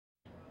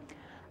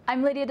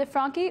I'm Lydia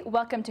DeFranchi.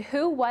 Welcome to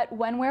Who, What,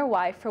 When, Where,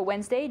 Why for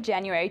Wednesday,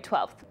 January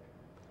 12th.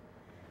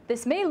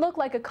 This may look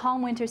like a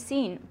calm winter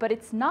scene, but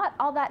it's not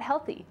all that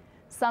healthy.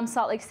 Some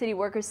Salt Lake City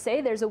workers say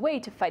there's a way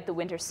to fight the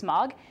winter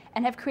smog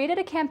and have created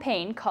a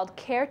campaign called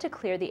Care to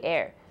Clear the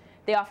Air.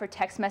 They offer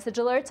text message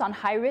alerts on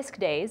high-risk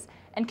days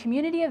and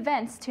community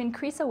events to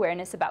increase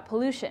awareness about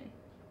pollution.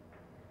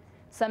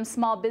 Some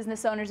small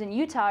business owners in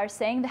Utah are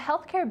saying the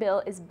healthcare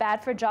bill is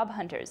bad for job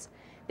hunters.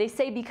 They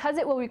say because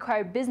it will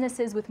require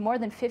businesses with more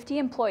than 50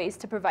 employees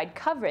to provide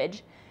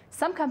coverage,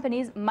 some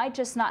companies might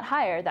just not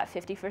hire that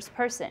 51st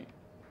person.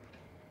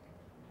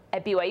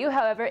 At BYU,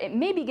 however, it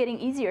may be getting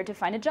easier to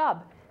find a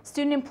job.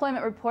 Student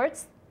employment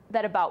reports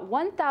that about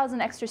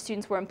 1,000 extra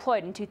students were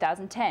employed in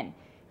 2010.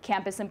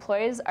 Campus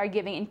employers are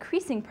giving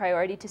increasing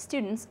priority to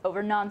students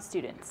over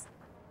non-students.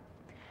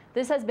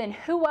 This has been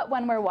Who, What,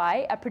 When, Where,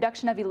 Why, a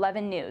production of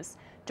 11 News.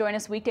 Join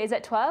us weekdays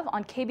at 12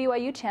 on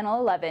KBYU Channel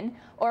 11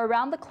 or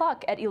around the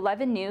clock at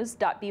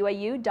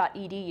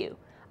 11news.byu.edu.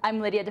 I'm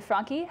Lydia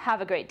DeFranchi.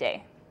 Have a great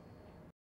day.